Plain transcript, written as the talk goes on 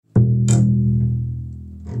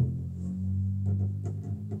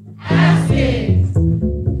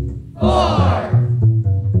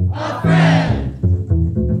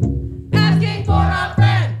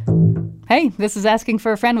This is Asking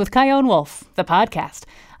for a Friend with Kyone Wolf, the podcast.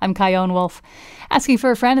 I'm Kyone Wolf. Asking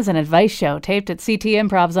for a Friend is an advice show taped at CT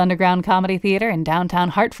Improv's Underground Comedy Theater in downtown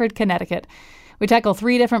Hartford, Connecticut. We tackle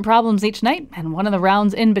 3 different problems each night, and one of the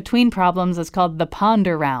rounds in between problems is called the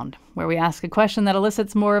Ponder Round, where we ask a question that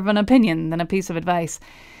elicits more of an opinion than a piece of advice.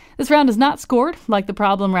 This round is not scored, like the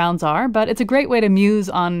problem rounds are, but it's a great way to muse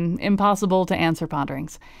on impossible-to-answer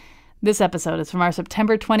ponderings. This episode is from our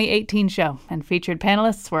September 2018 show, and featured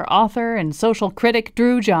panelists were author and social critic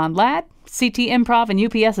Drew John Ladd, CT Improv and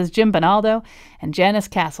UPS's Jim Bonaldo, and Janice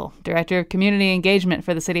Castle, Director of Community Engagement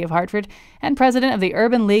for the City of Hartford and President of the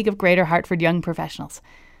Urban League of Greater Hartford Young Professionals.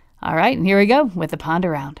 All right, and here we go with the Ponder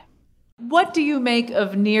Round. What do you make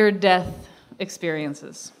of near-death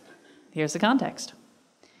experiences? Here's the context.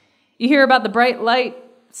 You hear about the bright light,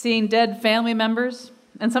 seeing dead family members,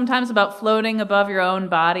 and sometimes about floating above your own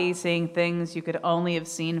body, seeing things you could only have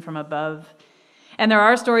seen from above. And there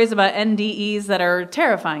are stories about NDEs that are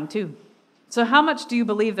terrifying, too. So how much do you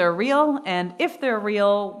believe they're real? And if they're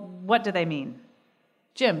real, what do they mean?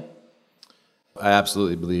 Jim? I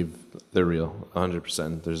absolutely believe they're real,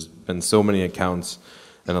 100%. There's been so many accounts,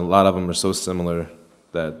 and a lot of them are so similar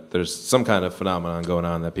that there's some kind of phenomenon going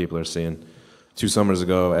on that people are seeing. 2 summers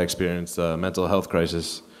ago, I experienced a mental health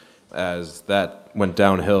crisis. As that went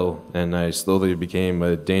downhill and I slowly became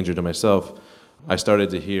a danger to myself, I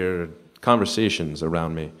started to hear conversations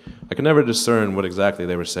around me. I could never discern what exactly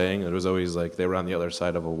they were saying. It was always like they were on the other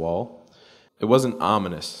side of a wall. It wasn't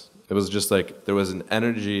ominous. It was just like there was an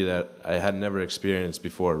energy that I had never experienced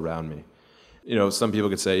before around me. You know, some people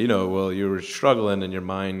could say, well, you were struggling and your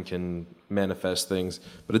mind can manifest things,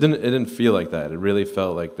 but it didn't feel like that. It really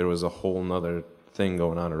felt like there was a whole nother thing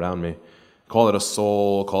going on around me. Call it a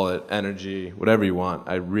soul, call it energy, whatever you want.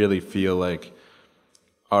 I really feel like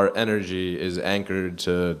our energy is anchored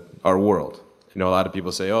to our world. A lot of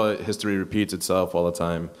people say, history repeats itself all the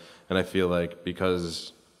time. And I feel like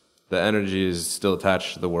because the energy is still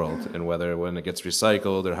attached to the world, and whether when it gets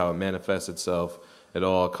recycled or how it manifests itself, it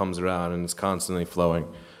all comes around and it's constantly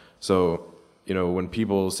flowing. So, when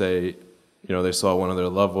people say, they saw one of their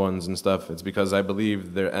loved ones and stuff, it's because I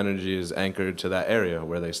believe their energy is anchored to that area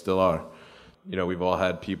where they still are. We've all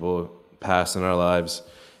had people pass in our lives.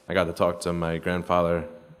 I got to talk to my grandfather,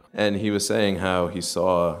 and he was saying how he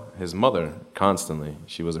saw his mother constantly.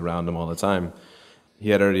 She was around him all the time.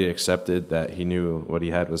 He had already accepted that he knew what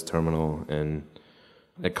he had was terminal, and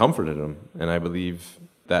it comforted him. And I believe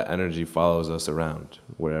that energy follows us around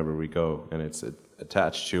wherever we go, and it's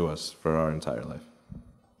attached to us for our entire life.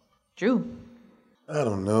 Drew? I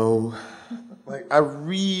don't know. I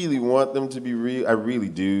really want them to be real. I really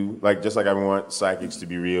do. Just like I want psychics to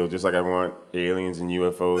be real, just like I want aliens and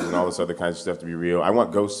UFOs and all this other kinds of stuff to be real. I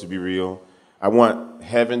want ghosts to be real. I want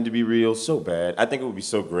heaven to be real so bad. I think it would be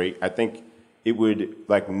so great. I think it would,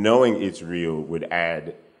 knowing it's real would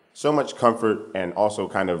add so much comfort and also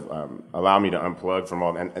kind of allow me to unplug from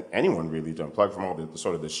all, and anyone really to unplug from all the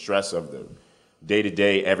sort of the stress of the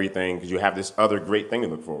day-to-day everything, because you have this other great thing to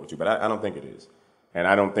look forward to. But I don't think it is. And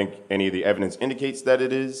I don't think any of the evidence indicates that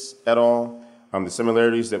it is at all. The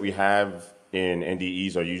similarities that we have in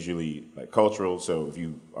NDEs are usually cultural. So if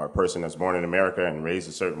you are a person that's born in America and raised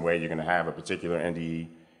a certain way, you're going to have a particular NDE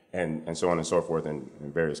and so on and so forth in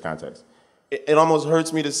various contexts. It almost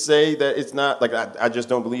hurts me to say that it's not, I just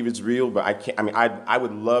don't believe it's real, but I can't. I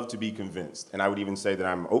would love to be convinced, and I would even say that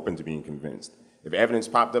I'm open to being convinced. If evidence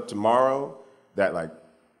popped up tomorrow that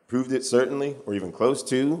proved it certainly, or even close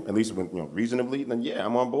to, at least reasonably, then yeah,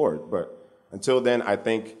 I'm on board. But until then, I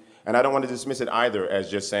think, and I don't want to dismiss it either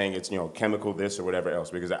as just saying it's chemical this or whatever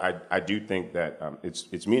else, because I do think that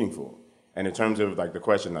it's meaningful. And in terms of the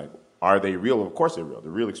question, are they real? Of course they're real.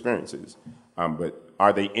 They're real experiences. But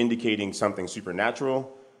are they indicating something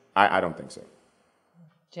supernatural? I don't think so.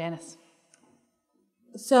 Janice.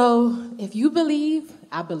 So if you believe,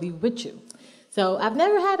 I believe with you. So I've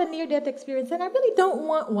never had a near-death experience, and I really don't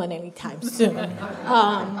want one anytime soon.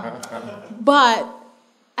 But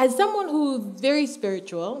as someone who's very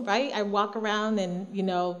spiritual, right, I walk around and,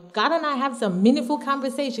 God and I have some meaningful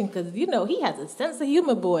conversation because, he has a sense of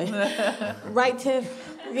humor, boy. Right,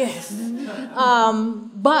 Tiff? Yes.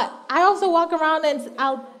 But I also walk around and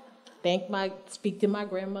I'll speak to my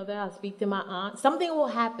grandmother, I'll speak to my aunt. Something will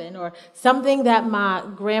happen, or something that my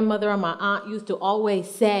grandmother or my aunt used to always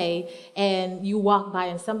say, and you walk by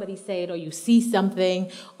and somebody say it, or you see something,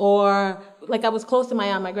 or I was close to my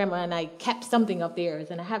aunt, my grandma, and I kept something of theirs,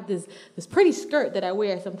 and I have this pretty skirt that I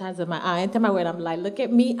wear sometimes with my aunt. Anytime I wear it, I'm like, look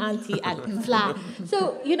at me, auntie, I can fly.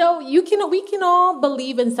 So, we can all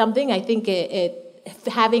believe in something. I think it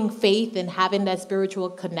having faith and having that spiritual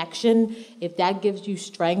connection, if that gives you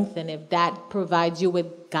strength and if that provides you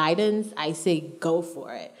with guidance, I say go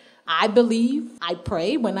for it. I believe, I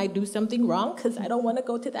pray when I do something wrong because I don't want to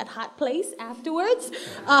go to that hot place afterwards.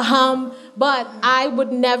 But I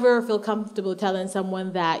would never feel comfortable telling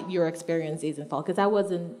someone that your experience isn't fault because I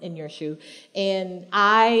wasn't in your shoe. And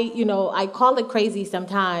I call it crazy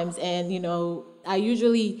sometimes. And, I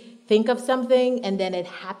usually think of something and then it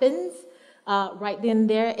happens. Right then and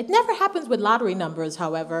there. It never happens with lottery numbers,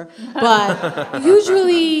 however, but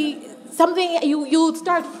usually something you'll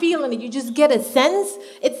start feeling it. You just get a sense.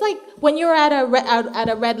 It's like when you're at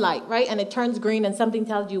a red light, right, and it turns green, and something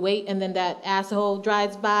tells you wait, and then that asshole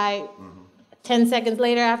drives by 10 seconds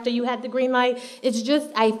later after you had the green light. It's just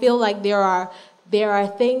I feel like there are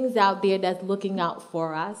things out there that's looking out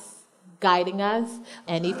for us, guiding us.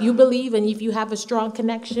 And if you believe and if you have a strong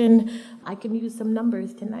connection, I can use some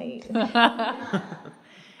numbers tonight.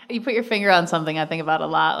 You put your finger on something I think about a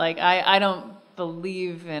lot. Like, I don't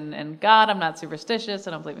believe in God. I'm not superstitious.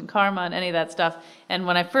 I don't believe in karma and any of that stuff. And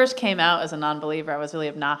when I first came out as a non-believer, I was really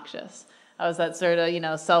obnoxious. I was that sort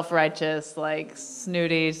of, self-righteous, like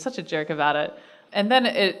snooty, such a jerk about it. And then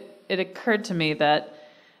it occurred to me that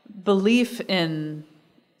belief in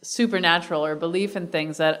supernatural or belief in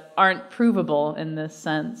things that aren't provable in this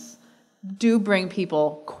sense do bring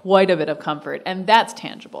people quite a bit of comfort, and that's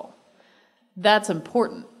tangible. That's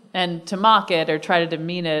important. And to mock it or try to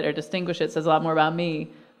demean it or distinguish it says a lot more about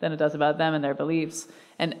me than it does about them and their beliefs.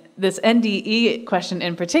 And this NDE question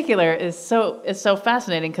in particular is so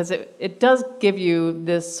fascinating because it does give you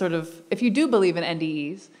this sort of, if you do believe in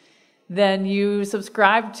NDEs, then you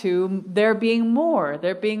subscribe to there being more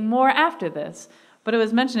after this. But it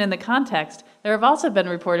was mentioned in the context, there have also been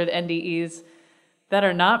reported NDEs that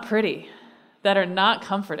are not pretty, that are not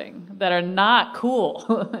comforting, that are not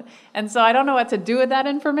cool. And so I don't know what to do with that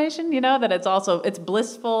information, that it's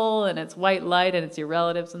blissful and it's white light and it's your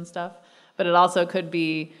relatives and stuff, but it also could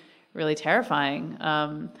be really terrifying.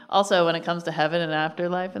 Also, when it comes to heaven and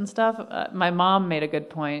afterlife and stuff, my mom made a good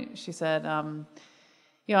point. She said,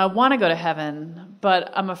 I want to go to heaven,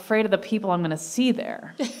 but I'm afraid of the people I'm going to see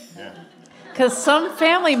there. Yeah. Because some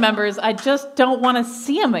family members, I just don't want to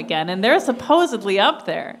see them again, and they're supposedly up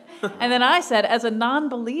there. And then I said, as a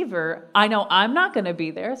non-believer, I know I'm not going to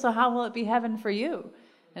be there, so how will it be heaven for you?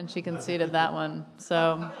 And she conceded that one.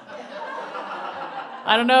 So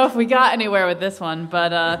I don't know if we got anywhere with this one,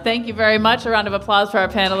 but thank you very much. A round of applause for our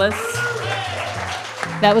panelists.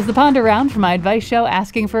 That was the Ponder Round for my advice show,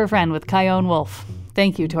 Asking for a Friend with Chion Wolf.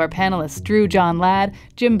 Thank you to our panelists Drew John Ladd,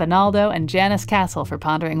 Jim Bonaldo, and Janice Castle for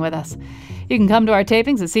pondering with us. You can come to our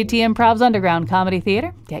tapings at CT Improv's Underground Comedy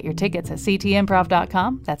Theater. Get your tickets at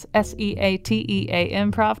ctimprov.com. That's SEATEA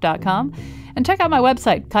improv.com. And check out my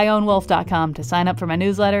website, chionwolf.com, to sign up for my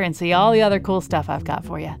newsletter and see all the other cool stuff I've got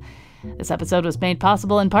for you. This episode was made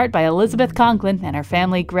possible in part by Elizabeth Conklin and her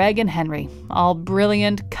family Greg and Henry. All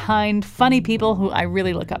brilliant, kind, funny people who I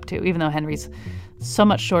really look up to, even though Henry's so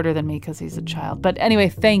much shorter than me because he's a child. But anyway,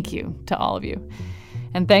 thank you to all of you.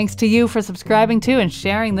 And thanks to you for subscribing to and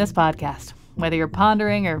sharing this podcast. Whether you're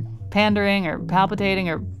pondering or pandering or palpitating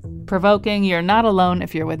or provoking, you're not alone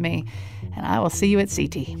if you're with me. And I will see you at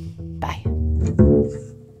CT. Bye.